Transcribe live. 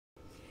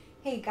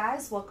Hey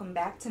guys, welcome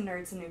back to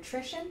Nerds and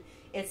Nutrition.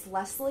 It's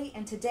Leslie,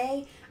 and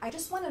today I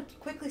just want to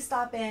quickly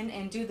stop in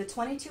and do the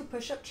 22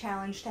 push-up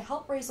challenge to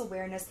help raise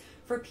awareness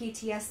for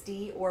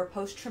PTSD or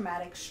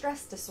post-traumatic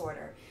stress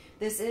disorder.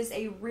 This is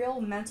a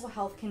real mental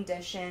health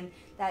condition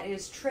that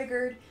is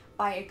triggered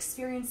by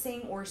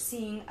experiencing or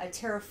seeing a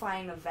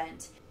terrifying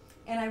event.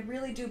 And I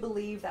really do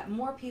believe that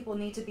more people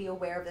need to be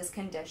aware of this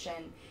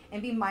condition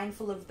and be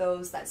mindful of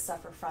those that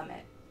suffer from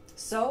it.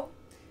 So,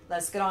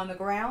 let's get on the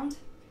ground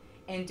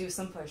and do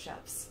some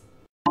push-ups.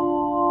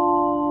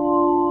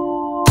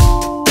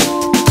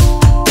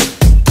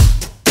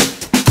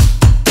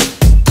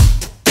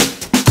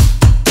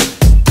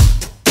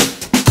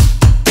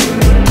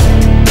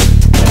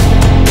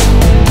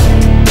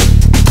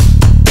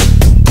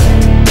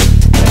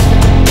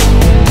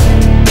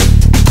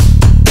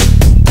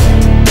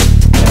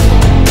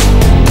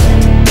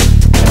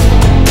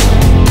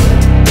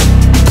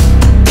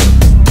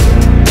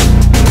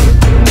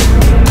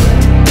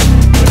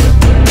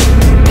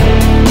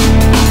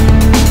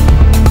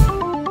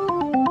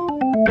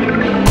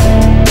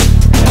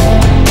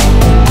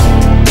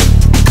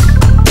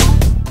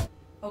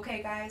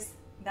 Okay guys,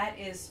 that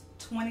is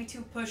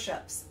 22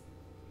 push-ups.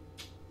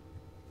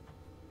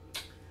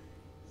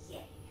 Yeah.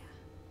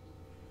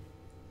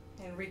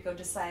 Enrico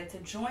decided to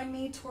join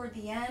me toward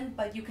the end,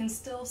 but you can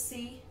still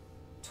see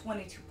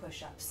 22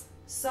 push-ups.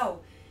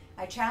 So,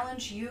 I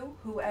challenge you,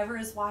 whoever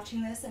is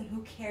watching this and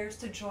who cares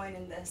to join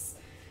in this.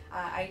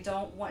 I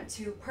don't want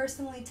to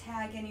personally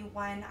tag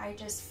anyone. I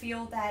just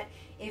feel that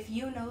if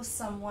you know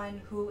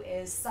someone who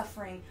is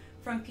suffering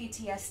from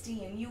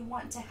PTSD and you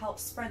want to help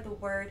spread the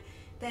word,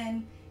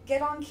 then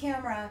get on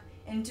camera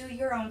and do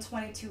your own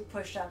 22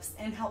 push-ups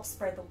and help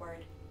spread the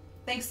word.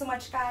 Thanks so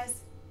much,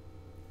 guys.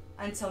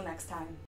 Until next time.